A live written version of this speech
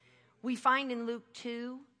We find in Luke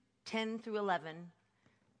 2:10 through 11,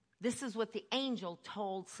 this is what the angel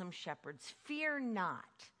told some shepherds. Fear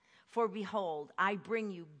not, for behold, I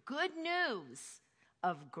bring you good news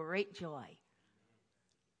of great joy.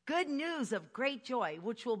 Good news of great joy,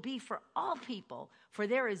 which will be for all people. For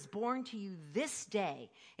there is born to you this day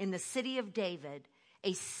in the city of David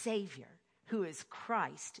a Savior, who is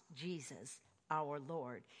Christ Jesus our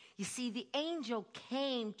Lord. You see, the angel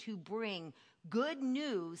came to bring good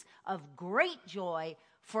news of great joy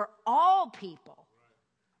for all people.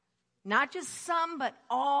 Not just some, but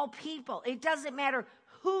all people. It doesn't matter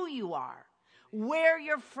who you are, where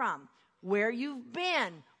you're from, where you've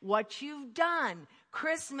been, what you've done.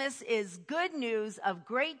 Christmas is good news of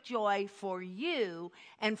great joy for you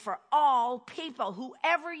and for all people,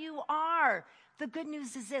 whoever you are. The good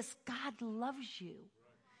news is this: God loves you.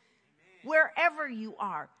 Wherever you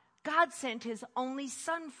are, God sent his only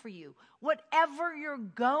son for you. Whatever you're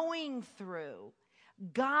going through,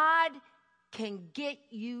 God can get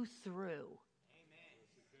you through.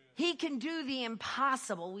 He can do the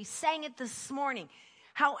impossible. We sang it this morning.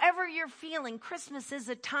 However you're feeling, Christmas is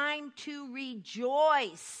a time to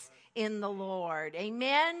rejoice in the Lord.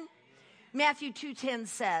 Amen? Matthew 2:10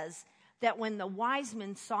 says that when the wise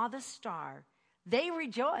men saw the star, they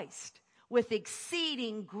rejoiced with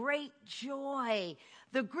exceeding great joy.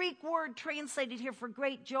 The Greek word translated here for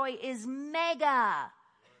great joy is mega.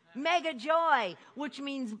 Mega joy, which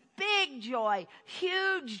means big joy,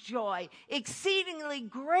 huge joy, exceedingly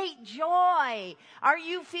great joy. Are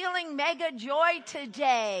you feeling mega joy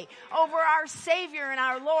today over our Savior and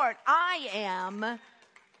our Lord? I am.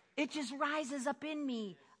 It just rises up in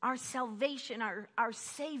me. Our salvation, our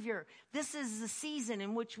Savior. This is the season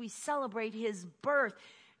in which we celebrate his birth.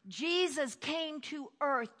 Jesus came to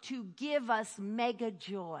earth to give us mega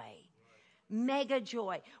joy. Mega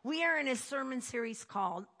joy. We are in a sermon series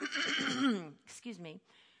called,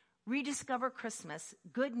 Rediscover Christmas,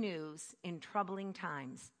 Good News in Troubling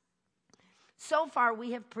Times. So far,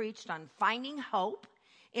 we have preached on finding hope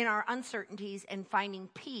in our uncertainties and finding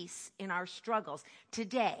peace in our struggles.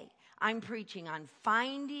 Today, I'm preaching on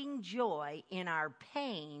finding joy in our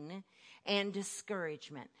pain and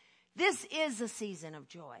discouragement. This is a season of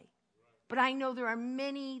joy, but I know there are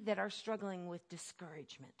many that are struggling with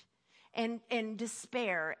discouragement and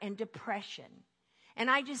despair and depression. And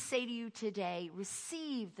I just say to you today,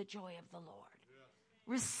 receive the joy of the Lord.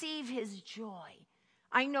 Receive his joy.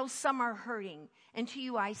 I know some are hurting, and to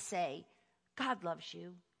you I say, God loves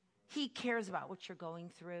you. He cares about what you're going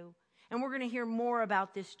through. And we're going to hear more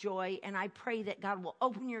about this joy, and I pray that God will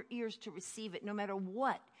open your ears to receive it no matter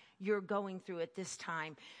what you're going through at this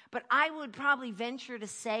time. But I would probably venture to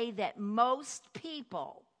say that most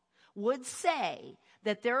people would say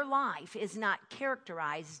that their life is not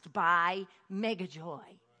characterized by mega joy.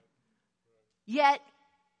 Yet,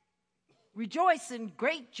 rejoice in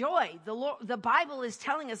great joy. The Bible is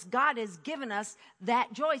telling us God has given us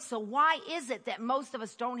that joy. So why is it that most of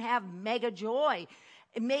us don't have mega joy?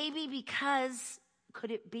 Maybe because,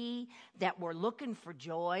 could it be that we're looking for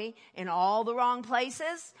joy in all the wrong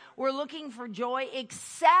places? We're looking for joy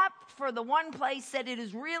except for the one place that it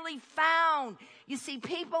is really found. You see,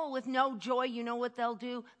 people with no joy, you know what they'll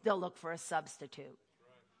do? They'll look for a substitute.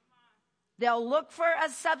 They'll look for a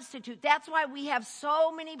substitute. That's why we have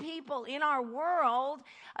so many people in our world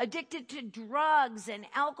addicted to drugs and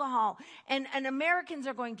alcohol. And Americans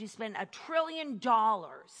are going to spend $1 trillion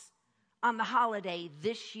on the holiday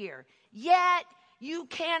this year. Yet, you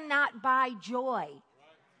cannot buy joy.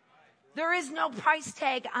 There is no price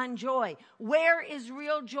tag on joy. Where is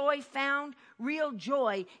real joy found? Real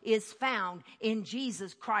joy is found in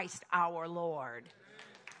Jesus Christ our Lord.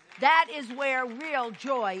 That is where real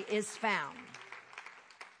joy is found.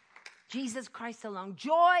 Jesus Christ alone.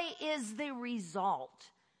 Joy is the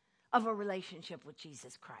result of a relationship with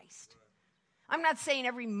Jesus Christ. I'm not saying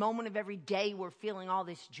every moment of every day we're feeling all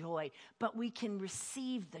this joy, but we can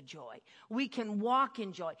receive the joy. We can walk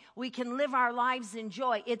in joy. We can live our lives in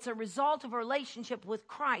joy. It's a result of a relationship with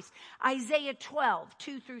Christ. Isaiah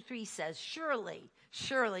 12:2-3 says,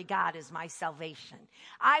 Surely God is my salvation.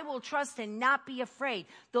 I will trust and not be afraid.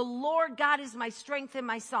 The Lord God is my strength and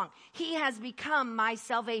my song. He has become my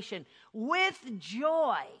salvation. With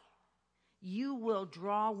joy, you will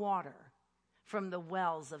draw water from the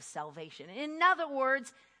wells of salvation. In other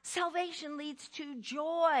words, salvation leads to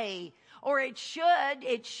joy. Or it should.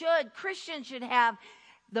 Christians should have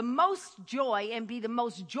the most joy and be the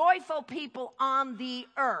most joyful people on the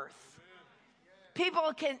earth.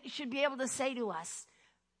 People should be able to say to us,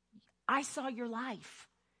 I saw your life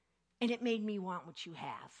and it made me want what you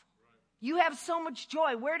have. You have so much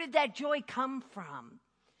joy. Where did that joy come from?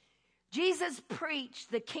 Jesus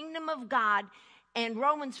preached the kingdom of God, and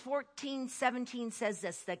Romans 14:17 says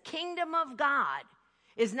this: the kingdom of God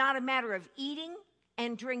is not a matter of eating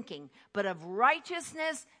and drinking, but of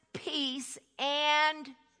righteousness, peace, and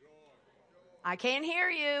I can't hear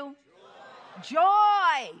you.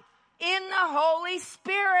 Joy in the Holy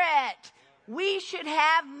Spirit. We should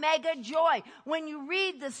have mega joy. When you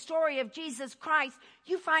read the story of Jesus Christ,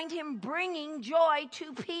 you find him bringing joy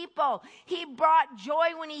to people. He brought joy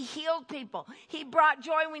when he healed people. He brought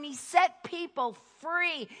joy when he set people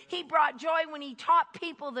free. He brought joy when he taught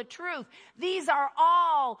people the truth. These are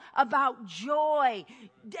all about joy.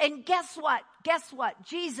 And guess what? Guess what?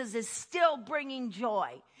 Jesus is still bringing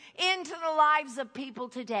joy into the lives of people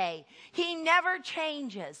today. He never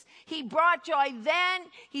changes. He brought joy then,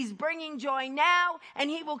 he's bringing joy now, and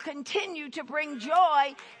he will continue to bring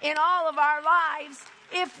joy in all of our lives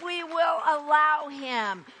if we will allow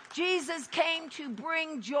him. Jesus came to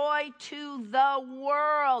bring joy to the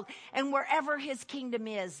world, and wherever his kingdom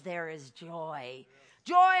is, there is joy.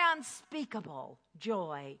 Joy unspeakable,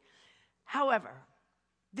 joy. However,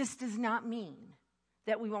 this does not mean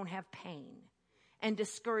that we won't have pain and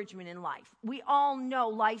discouragement in life. We all know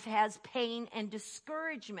life has pain and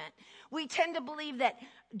discouragement. We tend to believe that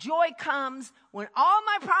joy comes when all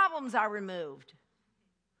my problems are removed.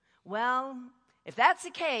 Well, if that's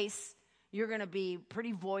the case, you're going to be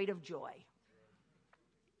pretty void of joy.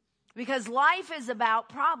 Because life is about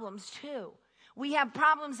problems too. We have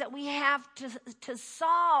problems that we have to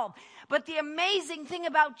solve. But the amazing thing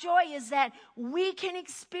about joy is that we can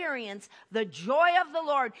experience the joy of the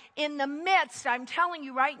Lord in the midst, I'm telling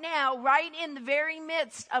you right now, right in the very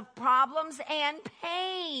midst of problems and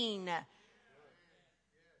pain.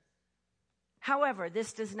 However,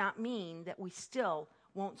 this does not mean that we still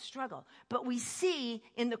won't struggle. But we see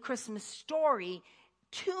in the Christmas story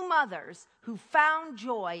two mothers who found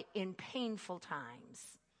joy in painful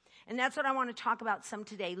times. And that's what I want to talk about some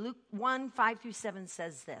today. Luke 1:5-7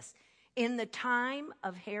 says this: in the time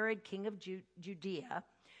of Herod, king of Judea,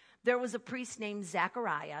 there was a priest named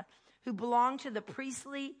Zechariah who belonged to the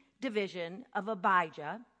priestly division of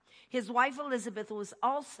Abijah. His wife Elizabeth was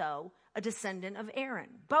also a descendant of Aaron.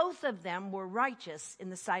 Both of them were righteous in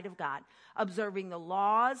the sight of God, observing the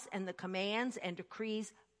laws and the commands and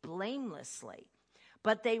decrees blamelessly.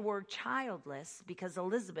 But they were childless because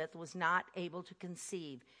Elizabeth was not able to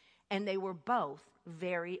conceive, and they were both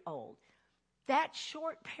very old. That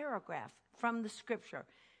short paragraph from the scripture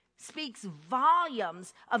speaks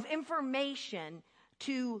volumes of information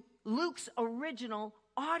to Luke's original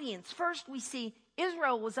audience. First, we see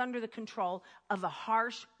Israel was under the control of a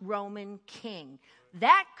harsh Roman king.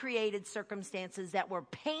 That created circumstances that were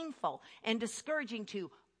painful and discouraging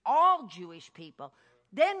to all Jewish people.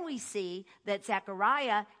 Then we see that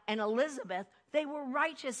Zechariah and Elizabeth, they were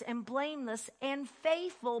righteous and blameless and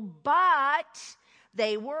faithful, but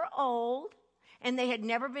they were old and they had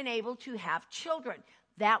never been able to have children.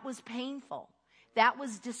 That was painful. That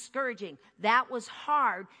was discouraging. That was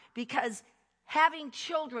hard because having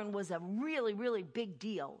children was a really, really big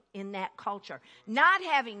deal in that culture. Not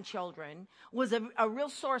having children was a real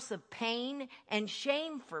source of pain and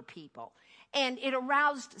shame for people. And it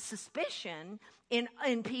aroused suspicion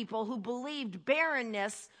in people who believed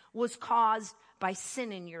barrenness was caused by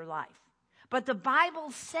sin in your life. But the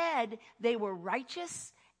Bible said they were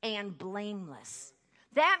righteous and blameless.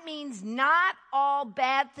 That means not all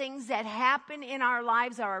bad things that happen in our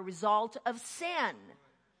lives are a result of sin.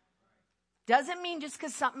 Doesn't mean just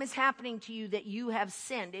because something is happening to you that you have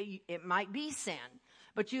sinned. It might be sin,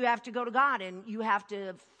 but you have to go to God and you have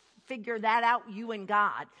to figure that out, you and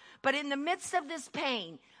God. But in the midst of this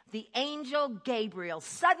pain, the angel Gabriel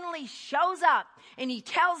suddenly shows up and he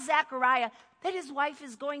tells Zechariah that his wife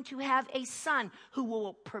is going to have a son who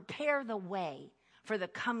will prepare the way for the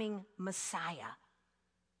coming Messiah.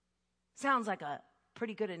 Sounds like a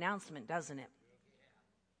pretty good announcement, doesn't it?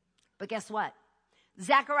 But guess what?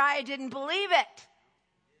 Zechariah didn't believe it.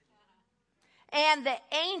 And the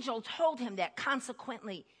angel told him that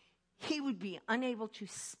consequently he would be unable to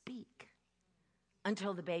speak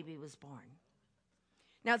until the baby was born.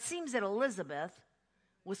 Now it seems that Elizabeth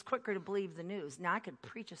was quicker to believe the news. Now I could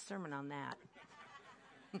preach a sermon on that.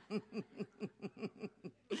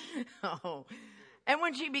 Oh. And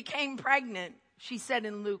when she became pregnant, she said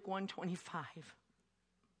in Luke 1:25,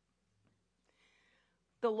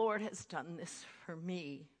 "The Lord has done this for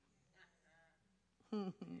me."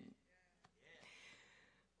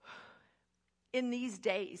 In these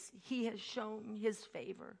days, he has shown his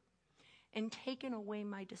favor and taken away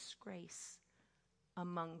my disgrace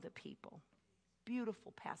among the people.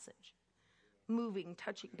 Beautiful passage. Moving,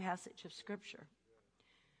 touching passage of Scripture.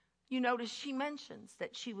 You notice she mentions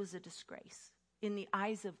that she was a disgrace in the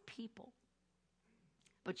eyes of people,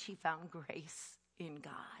 but she found grace in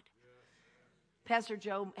God. Pastor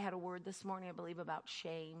Joe had a word this morning, I believe, about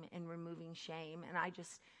shame and removing shame. And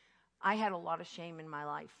I had a lot of shame in my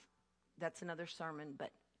life. That's another sermon,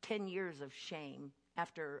 but 10 years of shame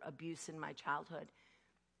after abuse in my childhood.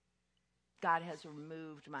 God has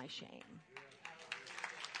removed my shame.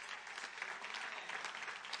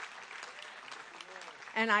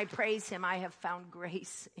 And I praise him. I have found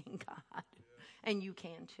grace in God. And you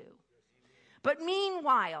can too. But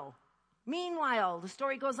meanwhile, the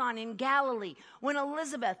story goes on in Galilee. When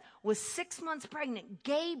Elizabeth was 6 months pregnant,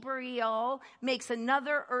 Gabriel makes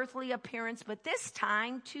another earthly appearance, but this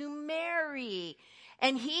time to Mary.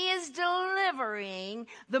 And he is delivering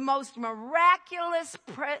the most miraculous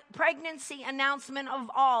pregnancy announcement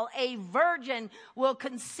of all. A virgin will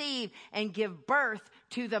conceive and give birth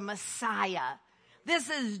to the Messiah.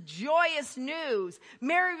 This is joyous news.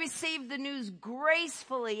 Mary received the news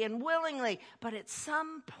gracefully and willingly, but at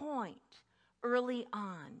some point early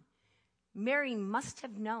on, Mary must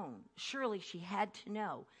have known, surely she had to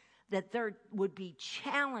know, that there would be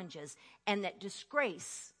challenges and that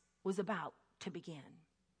disgrace was about to begin.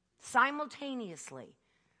 Simultaneously,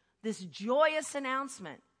 this joyous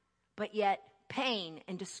announcement, but yet pain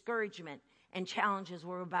and discouragement and challenges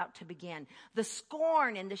were about to begin. The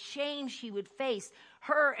scorn and the shame she would face,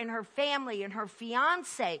 her and her family and her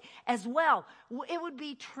fiance as well. It would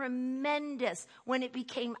be tremendous when it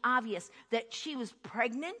became obvious that she was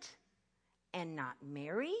pregnant and not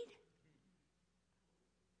married.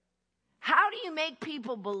 How do you make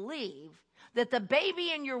people believe that the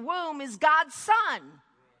baby in your womb is God's son?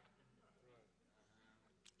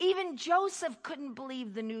 Even Joseph couldn't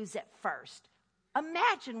believe the news at first.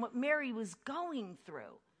 Imagine what Mary was going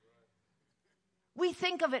through. We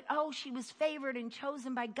think of it, oh, she was favored and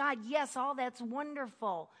chosen by God. Yes, all that's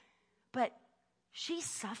wonderful. But she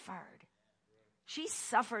suffered. She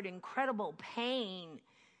suffered incredible pain.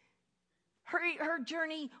 Her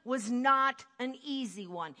journey was not an easy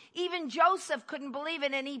one. Even Joseph couldn't believe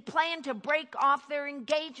it, and he planned to break off their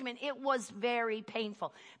engagement. It was very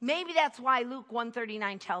painful. Maybe that's why Luke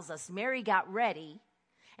 1:39 tells us Mary got ready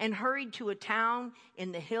and hurried to a town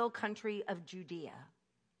in the hill country of Judea.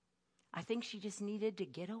 I think she just needed to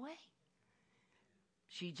get away.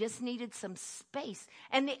 She just needed some space.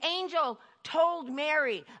 And the angel told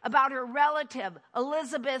Mary about her relative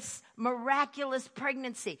Elizabeth's miraculous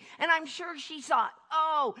pregnancy. And I'm sure she thought,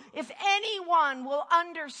 oh, if anyone will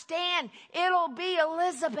understand, it'll be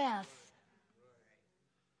Elizabeth.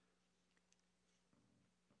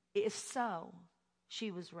 If so,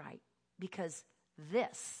 she was right. Because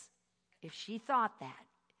this, if she thought that,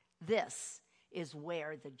 this is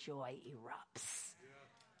where the joy erupts.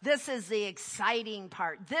 This is the exciting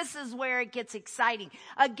part. This is where it gets exciting.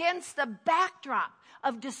 Against the backdrop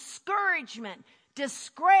of discouragement,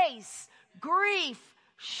 disgrace, grief,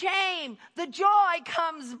 shame, the joy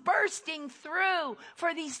comes bursting through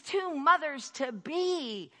for these two mothers to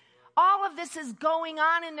be. All of this is going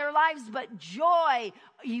on in their lives, but joy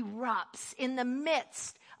erupts in the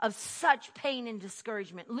midst of such pain and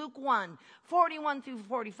discouragement. Luke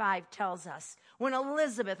 1:41-45 tells us, when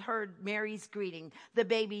Elizabeth heard Mary's greeting, the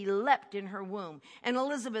baby leapt in her womb, and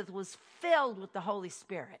Elizabeth was filled with the Holy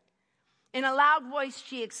Spirit. In a loud voice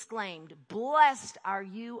she exclaimed, "Blessed are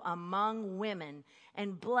you among women,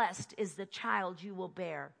 and blessed is the child you will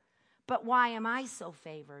bear. But why am I so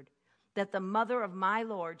favored that the mother of my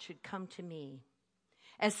Lord should come to me?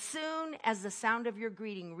 As soon as the sound of your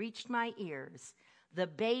greeting reached my ears, the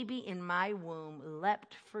baby in my womb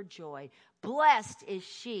leapt for joy. Blessed is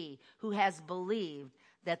she who has believed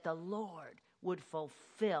that the Lord would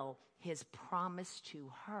fulfill his promise to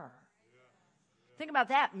her." Think about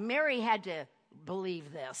that. Mary had to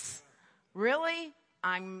believe this. Really?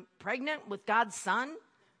 I'm pregnant with God's son?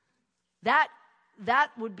 That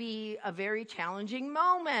would be a very challenging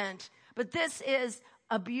moment. But this is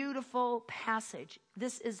a beautiful passage.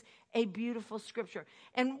 This is a beautiful scripture.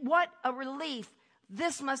 And what a relief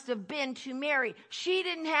this must have been to Mary. She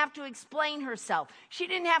didn't have to explain herself. She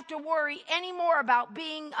didn't have to worry anymore about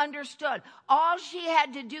being understood. All she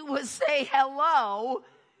had to do was say hello,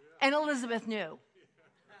 and Elizabeth knew.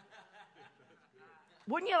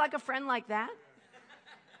 Wouldn't you like a friend like that?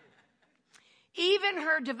 Even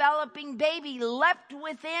her developing baby leapt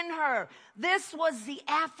within her. This was the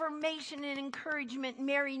affirmation and encouragement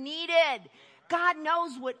Mary needed. God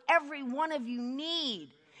knows what every one of you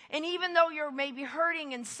need. And even though you're maybe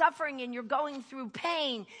hurting and suffering and you're going through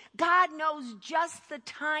pain, God knows just the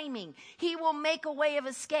timing. He will make a way of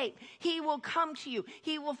escape. He will come to you.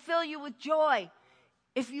 He will fill you with joy.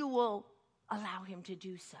 if you will allow him to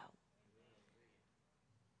do so.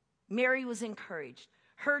 Mary was encouraged.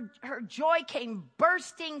 Her joy came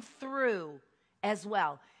bursting through as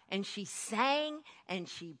well. And she sang and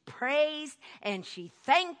she praised and she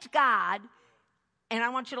thanked God. And I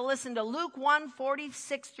want you to listen to Luke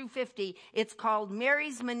 1:46 through 50. It's called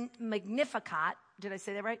Mary's Magnificat. Did I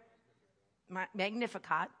say that right?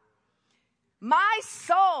 Magnificat. My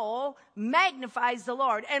soul magnifies the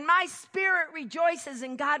Lord, and my spirit rejoices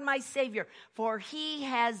in God my Savior, for he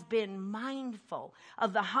has been mindful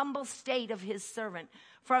of the humble state of his servant.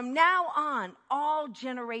 From now on, all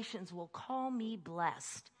generations will call me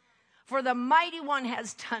blessed, for the Mighty One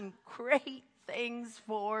has done great things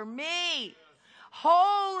for me.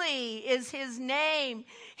 Holy is his name.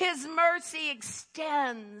 His mercy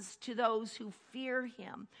extends to those who fear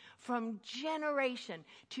him from generation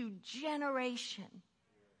to generation.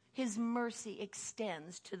 His mercy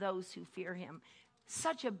extends to those who fear him.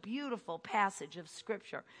 Such a beautiful passage of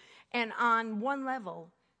scripture. And on one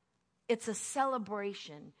level, it's a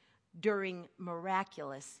celebration during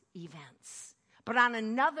miraculous events. But on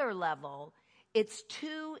another level, it's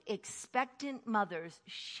two expectant mothers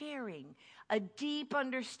sharing a deep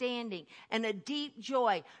understanding and a deep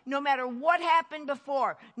joy, no matter what happened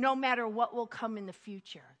before, no matter what will come in the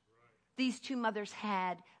future. Right. These two mothers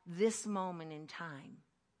had this moment in time.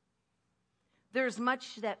 There's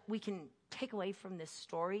much that we can take away from this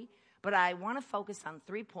story, but I want to focus on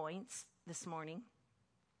 3 points this morning.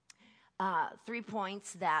 3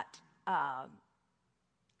 points that I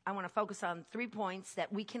want to focus on 3 points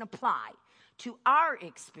that we can apply to our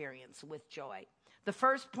experience with joy. The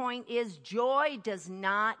first point is joy does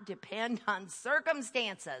not depend on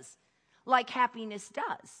circumstances like happiness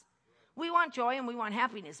does. We want joy and we want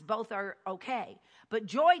happiness. Both are okay. But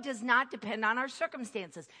joy does not depend on our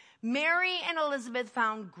circumstances. Mary and Elizabeth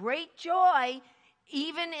found great joy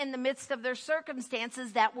even in the midst of their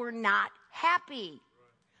circumstances that were not happy.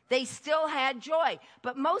 They still had joy.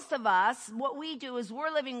 But most of us, what we do is we're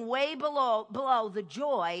living way below the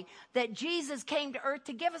joy that Jesus came to earth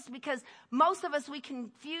to give us, because most of us, we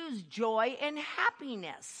confuse joy and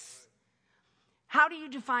happiness. How do you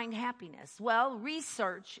define happiness? Well,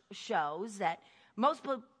 research shows that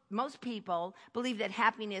most people believe that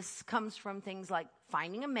happiness comes from things like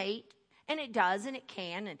finding a mate, and it does, and it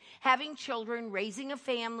can, and having children, raising a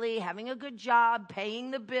family, having a good job,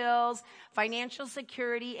 paying the bills, financial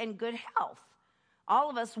security, and good health. All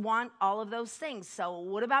of us want all of those things. So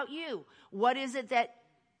what about you? What is it that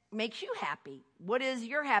makes you happy? What is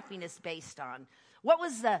your happiness based on? What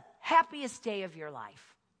was the happiest day of your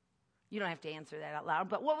life? You don't have to answer that out loud,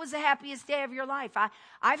 but what was the happiest day of your life?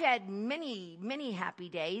 I've had many, many happy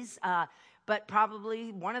days, but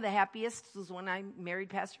probably one of the happiest was when I married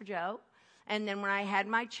Pastor Joe. And then when I had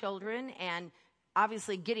my children, and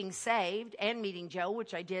obviously getting saved and meeting Joe,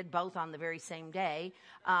 which I did both on the very same day.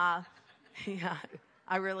 Yeah,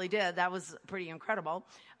 I really did. That was pretty incredible.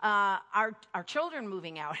 Our children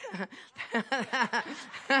moving out.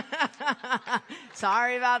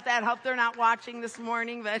 Sorry about that. Hope they're not watching this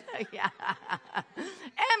morning, but yeah.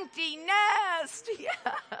 Empty nest.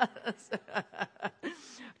 Yes.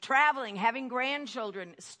 Traveling, having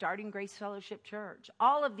grandchildren, starting Grace Fellowship Church.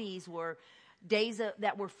 All of these were days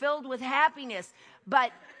that were filled with happiness.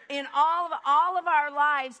 But in all of our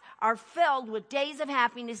lives are filled with days of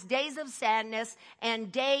happiness, days of sadness,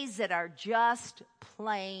 and days that are just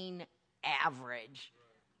plain average,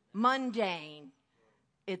 mundane.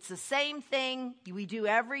 It's the same thing we do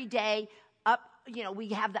every day. We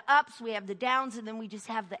have the ups, we have the downs, and then we just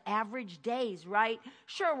have the average days, right?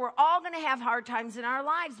 Sure, we're all going to have hard times in our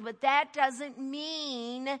lives, but that doesn't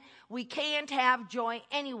mean we can't have joy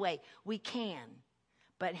anyway. We can.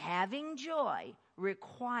 But having joy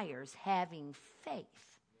requires having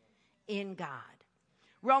faith in God.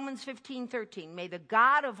 Romans 15:13, may the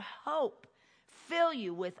God of hope fill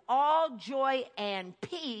you with all joy and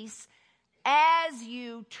peace as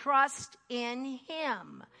you trust in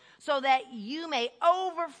him, so that you may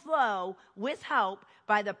overflow with hope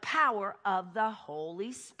by the power of the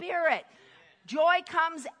Holy Spirit. Joy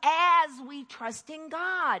comes as we trust in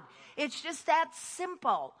God. It's just that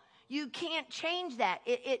simple. You can't change that.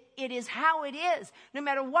 It is how it is. No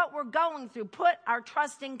matter what we're going through, put our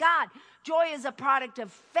trust in God. Joy is a product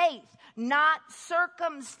of faith, not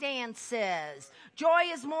circumstances. Joy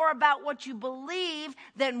is more about what you believe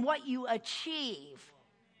than what you achieve.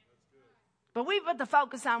 But we put the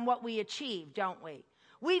focus on what we achieve, don't we?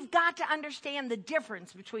 We've got to understand the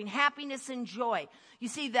difference between happiness and joy. You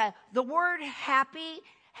see, the word happy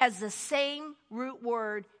has the same root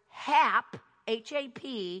word hap,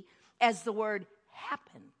 H-A-P, as the word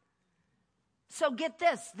happen. So get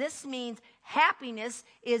this. This means happiness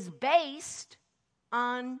is based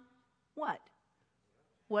on what?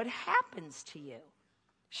 What happens to you.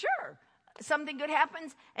 Sure. Something good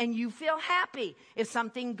happens and you feel happy. If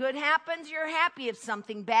something good happens, you're happy. If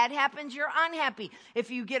something bad happens, you're unhappy. If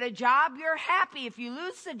you get a job, you're happy. If you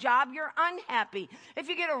lose the job, you're unhappy. If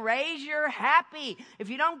you get a raise, you're happy. If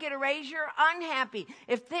you don't get a raise, you're unhappy.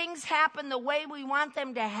 If things happen the way we want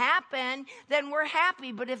them to happen, then we're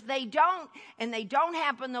happy. But if they don't, and they don't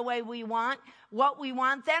happen the way we want, what we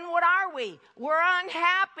want, then what are we? We're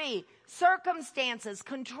unhappy. Circumstances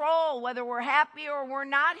control whether we're happy or we're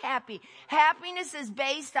not happy. Happiness is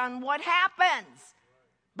based on what happens.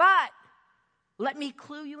 But let me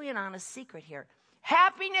clue you in on a secret here.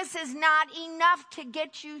 Happiness is not enough to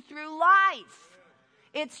get you through life.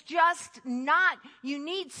 It's just not. You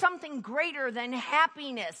need something greater than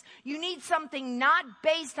happiness. You need something not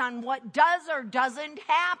based on what does or doesn't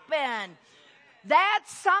happen. That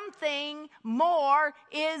something more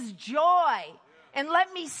is joy. And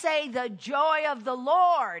let me say the joy of the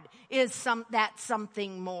Lord is that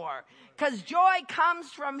something more. Because joy comes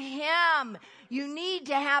from Him. You need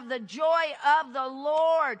to have the joy of the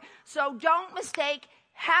Lord. So don't mistake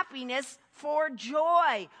happiness for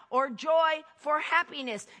joy or joy for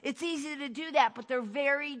happiness. It's easy to do that, but they're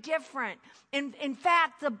very different. In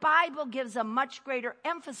fact, the Bible gives a much greater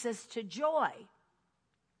emphasis to joy.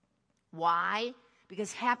 Why?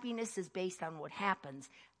 Because happiness is based on what happens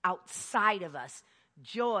outside of us.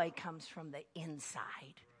 Joy comes from the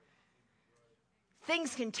inside.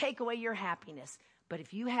 Things can take away your happiness, but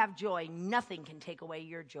if you have joy, nothing can take away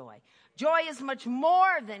your joy. Joy is much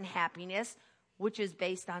more than happiness, which is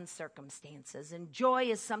based on circumstances. And joy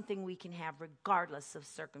is something we can have regardless of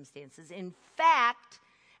circumstances. In fact,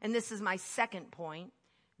 and this is my second point,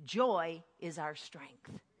 joy is our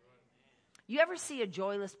strength. You ever see a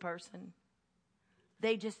joyless person?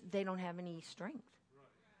 They don't have any strength.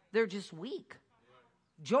 They're just weak.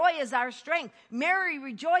 Joy is our strength. Mary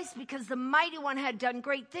rejoiced because the Mighty One had done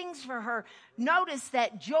great things for her. Notice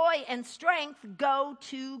that joy and strength go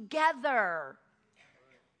together.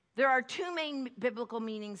 There are two main biblical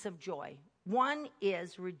meanings of joy. One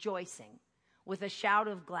is rejoicing with a shout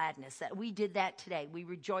of gladness. That we did that today. We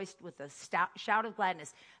rejoiced with a shout of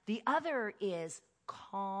gladness. The other is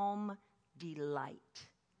calm delight.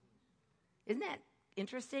 Isn't that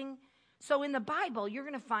interesting? So in the Bible, you're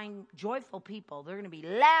going to find joyful people. They're going to be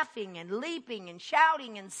laughing and leaping and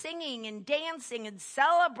shouting and singing and dancing and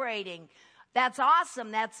celebrating. That's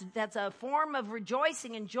awesome. That's a form of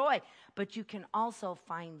rejoicing and joy. But you can also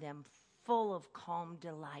find them full of calm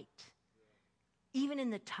delight, even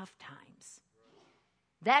in the tough times.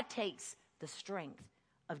 That takes the strength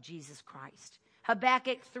of Jesus Christ.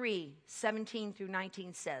 Habakkuk 3:17 through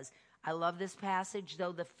 19 says, I love this passage,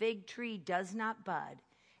 though the fig tree does not bud,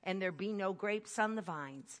 and there be no grapes on the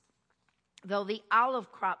vines, though the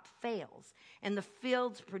olive crop fails, and the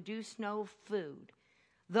fields produce no food,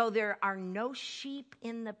 though there are no sheep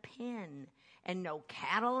in the pen, and no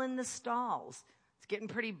cattle in the stalls. It's getting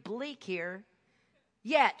pretty bleak here.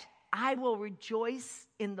 Yet I will rejoice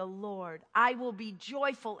in the Lord. I will be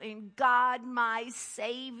joyful in God my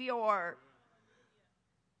Savior.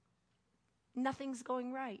 Nothing's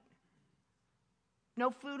going right. No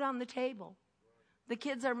food on the table. The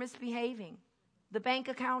kids are misbehaving. The bank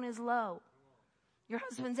account is low. Your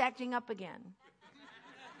husband's acting up again.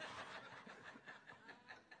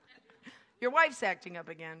 Your wife's acting up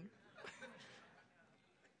again.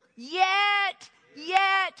 Yet,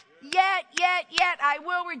 I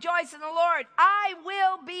will rejoice in the Lord. I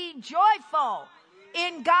will be joyful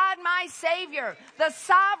in God my Savior. The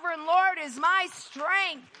sovereign Lord is my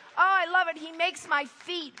strength. Oh, I love it. He makes my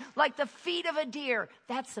feet like the feet of a deer.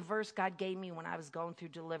 That's the verse God gave me when I was going through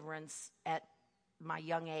deliverance at my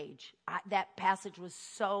young age. That passage was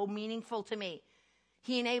so meaningful to me.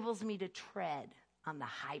 He enables me to tread on the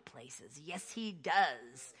high places. Yes, He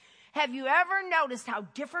does. Have you ever noticed how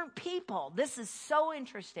different people, this is so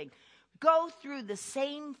interesting, go through the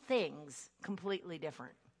same things completely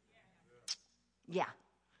different? Yeah.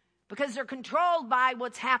 Because they're controlled by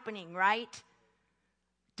what's happening, right?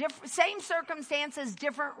 Same circumstances,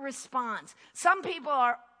 different response. Some people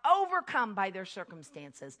are overcome by their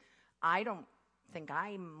circumstances. I don't think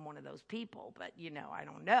I'm one of those people, but I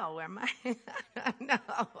don't know. Am I? No.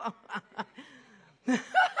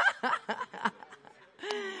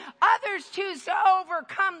 Others choose to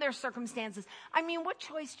overcome their circumstances. I mean, what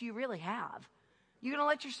choice do you really have? You going to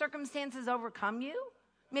let your circumstances overcome you?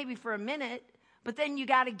 Maybe for a minute, But then you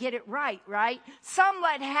got to get it right, right? Some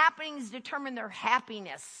let happenings determine their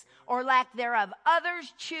happiness or lack thereof.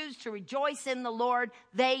 Others choose to rejoice in the Lord.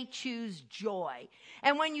 They choose joy.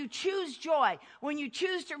 And when you choose joy, when you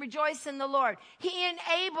choose to rejoice in the Lord, He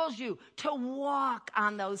enables you to walk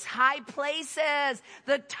on those high places,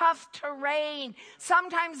 the tough terrain.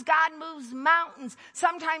 Sometimes God moves mountains.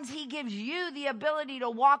 Sometimes He gives you the ability to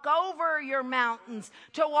walk over your mountains,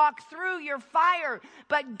 to walk through your fire.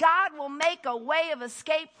 But God will make a way of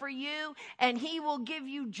escape for you, and He will give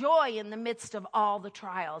you joy in the midst of all the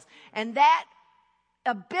trials. And that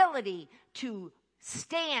ability to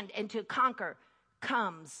stand and to conquer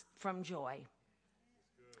comes from joy.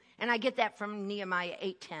 And I get that from Nehemiah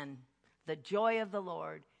 8:10. The joy of the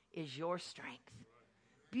Lord is your strength.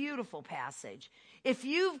 Beautiful passage. If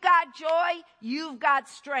you've got joy, you've got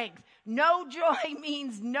strength. No joy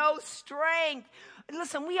means no strength.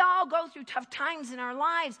 Listen, we all go through tough times in our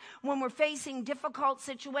lives when we're facing difficult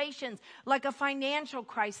situations like a financial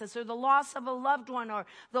crisis or the loss of a loved one or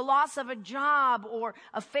the loss of a job or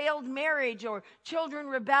a failed marriage or children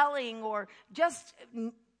rebelling or just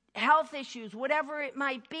health issues, whatever it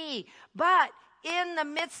might be. But in the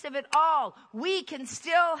midst of it all, we can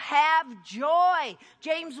still have joy.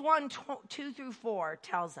 James 1:2-4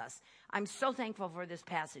 tells us, I'm so thankful for this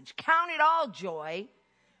passage. Count it all joy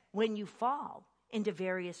when you fall into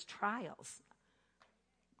various trials.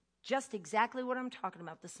 Just exactly what I'm talking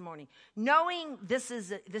about this morning. Knowing, this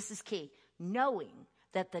is key, knowing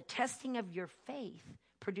that the testing of your faith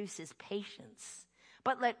produces patience.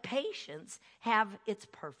 But let patience have its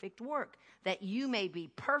perfect work, that you may be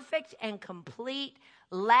perfect and complete,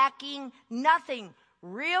 lacking nothing.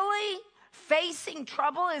 Really? Facing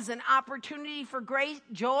trouble is an opportunity for great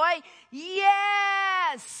joy?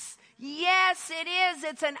 Yes! Yes, it is.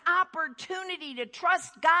 It's an opportunity to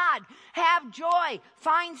trust God, have joy,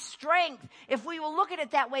 find strength. If we will look at it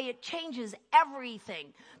that way, it changes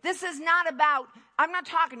everything. This is not about, I'm not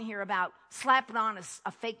talking here about slapping on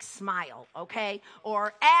a fake smile, okay?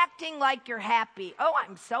 Or acting like you're happy. Oh,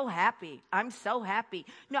 I'm so happy. I'm so happy.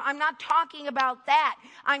 No, I'm not talking about that.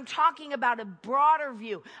 I'm talking about a broader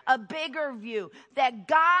view, a bigger view, that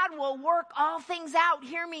God will work all things out,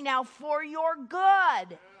 hear me now, for your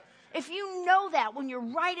good. If you know that when you're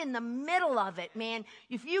right in the middle of it, man,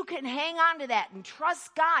 if you can hang on to that and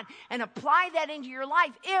trust God and apply that into your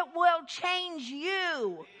life, it will change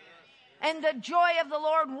you. And the joy of the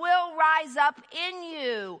Lord will rise up in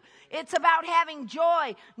you. It's about having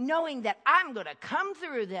joy, knowing that I'm going to come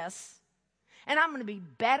through this and I'm going to be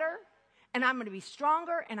better and I'm going to be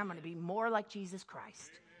stronger and I'm going to be more like Jesus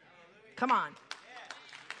Christ. Come on.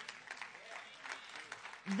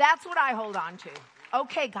 That's what I hold on to.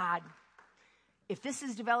 Okay, God, if this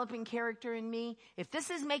is developing character in me, if this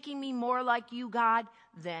is making me more like you, God,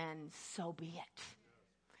 then so be it.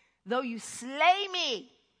 Though you slay me,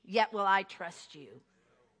 yet will I trust you.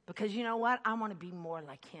 Because you know what? I want to be more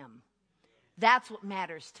like Him. That's what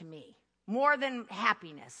matters to me, more than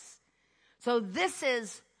happiness. So this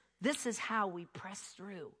is how we press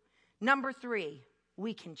through. Number 3,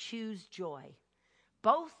 we can choose joy.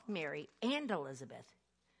 Both Mary and Elizabeth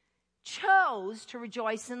chose to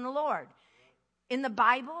rejoice in the Lord. In the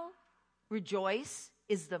Bible, rejoice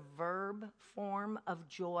is the verb form of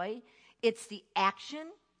joy. It's the action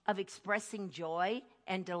of expressing joy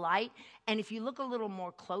and delight. And if you look a little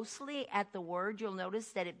more closely at the word, you'll notice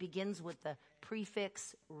that it begins with the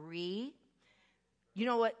prefix re. You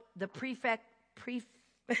know what the prefix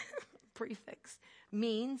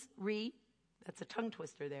means? Re. That's a tongue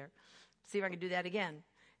twister there. See if I can do that again.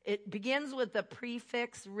 It begins with the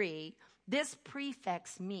prefix re. This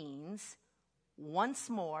prefix means once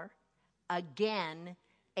more, again,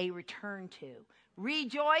 a return to.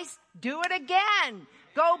 Rejoice, do it again.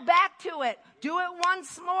 Go back to it. Do it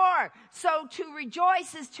once more. So to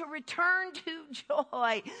rejoice is to return to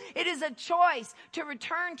joy. It is a choice to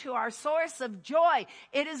return to our source of joy.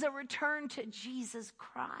 It is a return to Jesus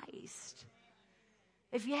Christ.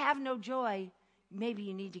 If you have no joy, maybe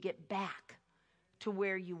you need to get back to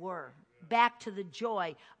where you were, back to the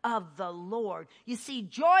joy of the Lord. You see,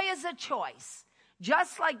 joy is a choice,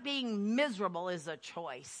 just like being miserable is a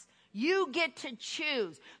choice. You get to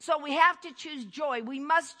choose. So we have to choose joy. We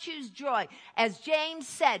must choose joy. As James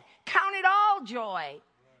said, count it all joy.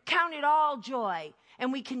 Count it all joy.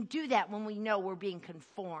 And we can do that when we know we're being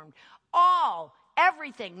conformed. All,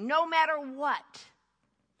 everything, no matter what.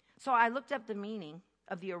 So I looked up the meaning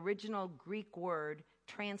of the original Greek word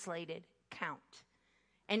translated count.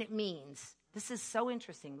 And it means, this is so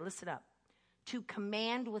interesting, listen up, to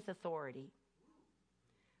command with authority.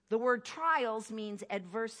 The word trials means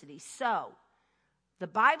adversity. So, The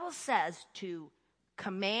Bible says to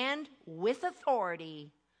command with authority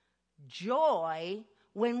joy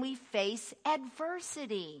when we face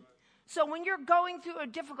adversity. So when you're going through a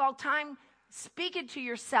difficult time, speak it to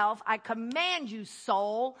yourself. I command you,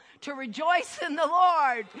 soul, to rejoice in the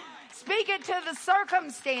Lord. Speak it to the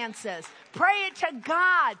circumstances. Pray it to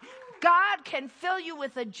God. God can fill you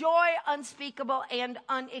with a joy unspeakable and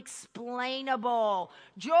unexplainable.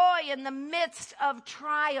 Joy in the midst of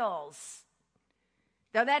trials.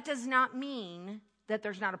 Now, that does not mean that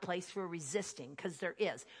there's not a place for resisting, because there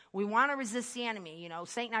is. We want to resist the enemy. You know,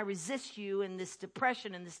 Satan, I resist you in this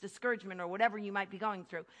depression and this discouragement or whatever you might be going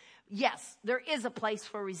through. Yes, there is a place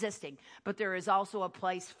for resisting, but there is also a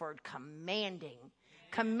place for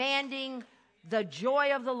commanding the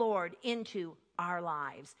joy of the Lord into our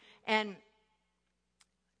lives. And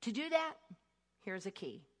to do that, here's a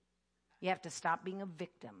key. You have to stop being a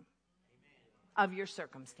victim of your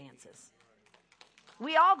circumstances.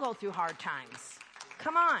 We all go through hard times.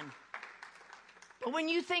 Come on. But when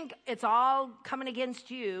you think it's all coming against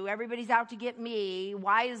you, everybody's out to get me,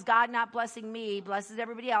 why is God not blessing me, blesses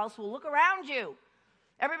everybody else? Well, look around you.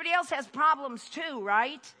 Everybody else has problems too,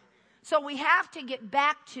 right? So we have to get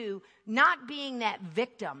back to not being that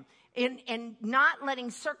victim and not letting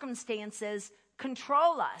circumstances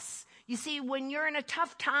control us. You see, when you're in a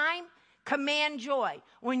tough time, command joy.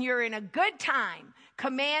 When you're in a good time,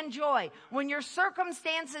 command joy. When your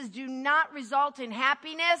circumstances do not result in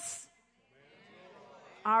happiness,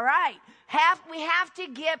 all right. We have to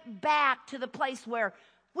get back to the place where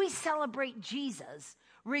we celebrate Jesus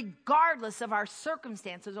regardless of our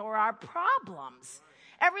circumstances or our problems.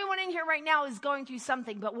 Everyone in here right now is going through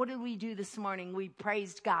something, but what did we do this morning? We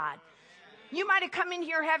praised God. You might have come in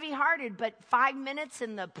here heavy-hearted, but 5 minutes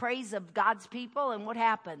in the praise of God's people, and what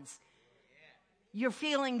happens? You're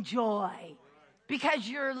feeling joy because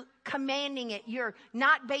you're commanding it. You're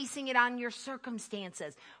not basing it on your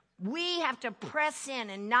circumstances. We have to press in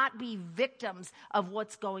and not be victims of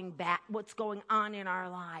what's going on in our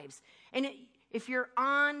lives. And if you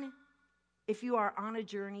are on a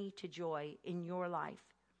journey to joy in your life,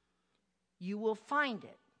 you will find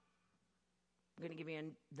it. I'm going to give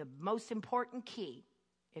you the most important key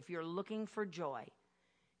if you're looking for joy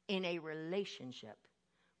in a relationship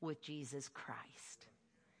with Jesus Christ.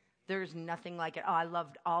 There's nothing like it. Oh, I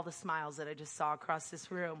loved all the smiles that I just saw across this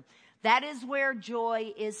room. That is where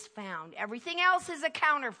joy is found. Everything else is a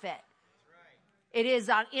counterfeit. It is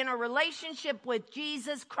in a relationship with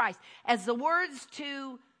Jesus Christ. As the words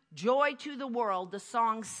to Joy to the World, the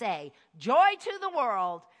songs say, joy to the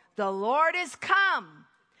world, the Lord is come.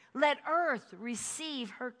 Let earth receive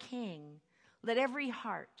her King. Let every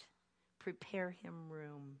heart prepare him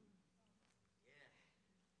room.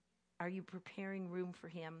 Are you preparing room for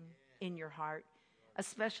him in your heart?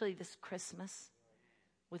 Especially this Christmas.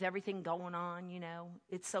 With everything going on, you know,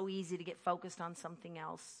 it's so easy to get focused on something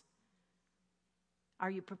else. Are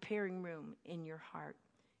you preparing room in your heart?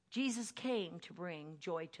 Jesus came to bring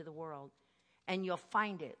joy to the world, and you'll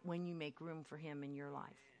find it when you make room for him in your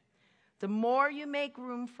life. The more you make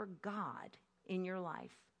room for God in your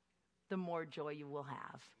life, the more joy you will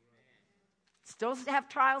have. Still have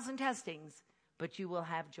trials and testings, but you will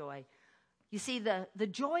have joy. You see, the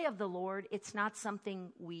joy of the Lord, it's not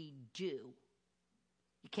something we do.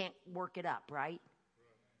 You can't work it up, right?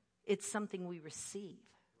 It's something we receive.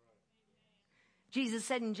 Jesus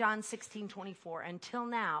said in John 16:24, until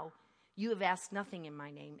now, you have asked nothing in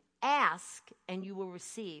my name. Ask, and you will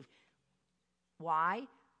receive. Why?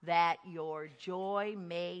 That your joy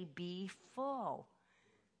may be full.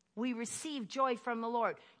 We receive joy from the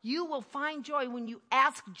Lord. You will find joy when you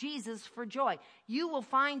ask Jesus for joy. You will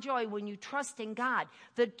find joy when you trust in God.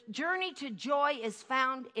 The journey to joy is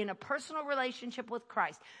found in a personal relationship with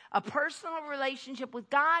Christ. A personal relationship with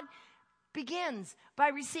God begins by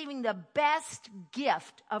receiving the best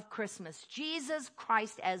gift of Christmas, Jesus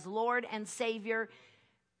Christ as Lord and Savior.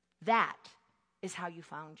 That is how you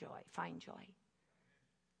find joy.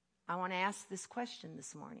 I want to ask this question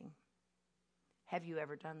this morning. Have you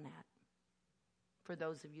ever done that? For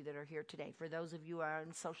those of you that are here today, for those of you who are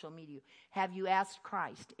on social media, have you asked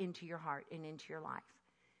Christ into your heart and into your life?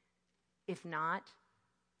 If not,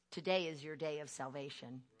 today is your day of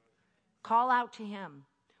salvation. Call out to him.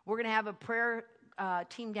 We're going to have a prayer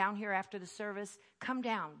team down here after the service. Come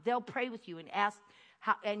down. They'll pray with you and ask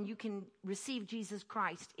how, and you can receive Jesus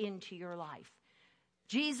Christ into your life.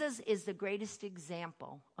 Jesus is the greatest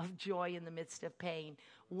example of joy in the midst of pain.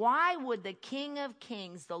 Why would the King of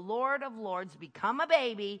Kings, the Lord of Lords, become a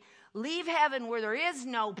baby, leave heaven where there is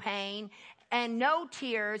no pain and no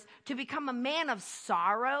tears, to become a man of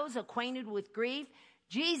sorrows, acquainted with grief?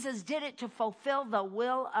 Jesus did it to fulfill the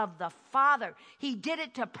will of the Father. He did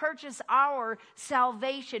it to purchase our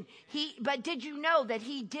salvation. But did you know that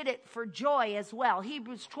he did it for joy as well?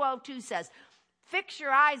 Hebrews 12:2 says, fix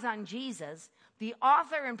your eyes on Jesus, the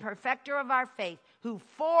author and perfecter of our faith, who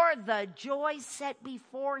for the joy set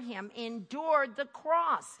before him endured the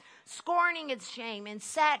cross, scorning its shame, and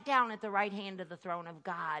sat down at the right hand of the throne of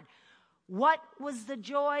God. What was the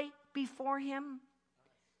joy before him?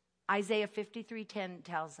 Isaiah 53:10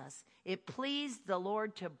 tells us, it pleased the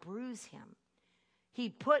Lord to bruise him.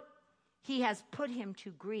 He has put him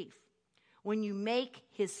to grief. When you make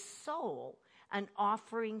his soul an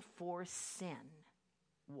offering for sin.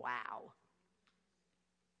 Wow.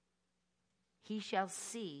 He shall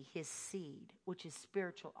see his seed, which is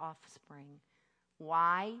spiritual offspring.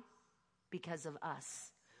 Why? Because of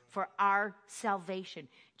us. For our salvation.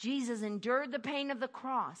 Jesus endured the pain of the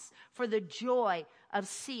cross for the joy of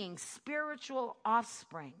seeing spiritual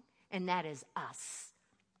offspring, and that is us.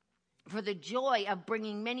 For the joy of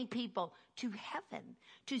bringing many people to heaven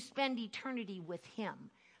to spend eternity with him.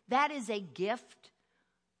 That is a gift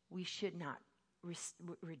we should not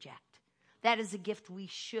reject. That is a gift we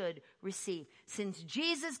should receive. Since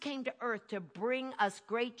Jesus came to earth to bring us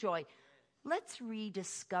great joy, let's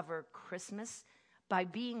rediscover Christmas by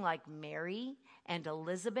being like Mary and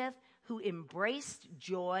Elizabeth, who embraced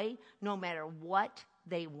joy no matter what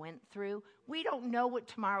they went through. We don't know what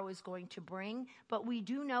tomorrow is going to bring, but we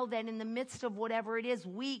do know that in the midst of whatever it is,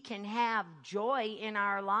 we can have joy in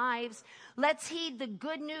our lives. Let's heed the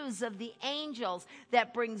good news of the angels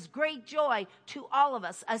that brings great joy to all of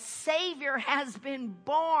us. A Savior has been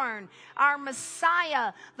born, our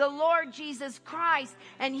Messiah, the Lord Jesus Christ,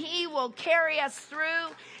 and he will carry us through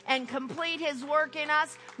and complete his work in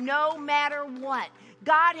us no matter what.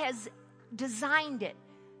 God has designed it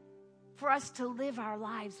for us to live our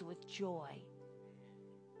lives with joy.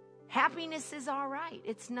 Happiness is all right.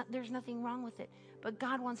 There's nothing wrong with it. But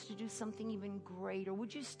God wants to do something even greater.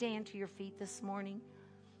 Would you stand to your feet this morning?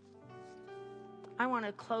 I want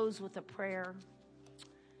to close with a prayer.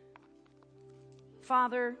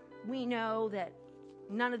 Father, we know that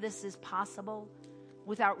none of this is possible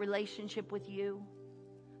without relationship with you.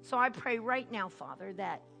 So I pray right now, Father,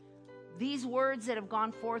 that these words that have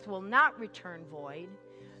gone forth will not return void,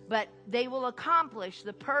 but they will accomplish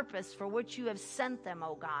the purpose for which you have sent them,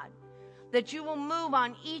 oh God. That you will move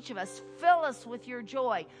on each of us. Fill us with your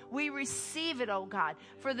joy. We receive it, oh God.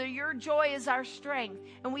 For your joy is our strength.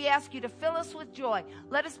 And we ask you to fill us with joy.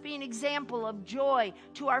 Let us be an example of joy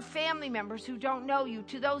to our family members who don't know you,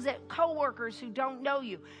 to those co-workers who don't know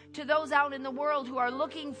you, to those out in the world who are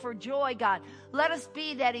looking for joy, God. Let us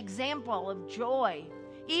be that example of joy,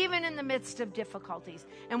 even in the midst of difficulties.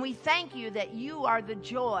 And we thank you that you are the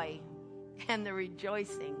joy and the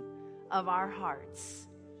rejoicing of our hearts.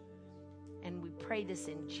 And we pray this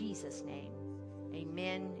in Jesus' name.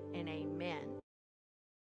 Amen and amen.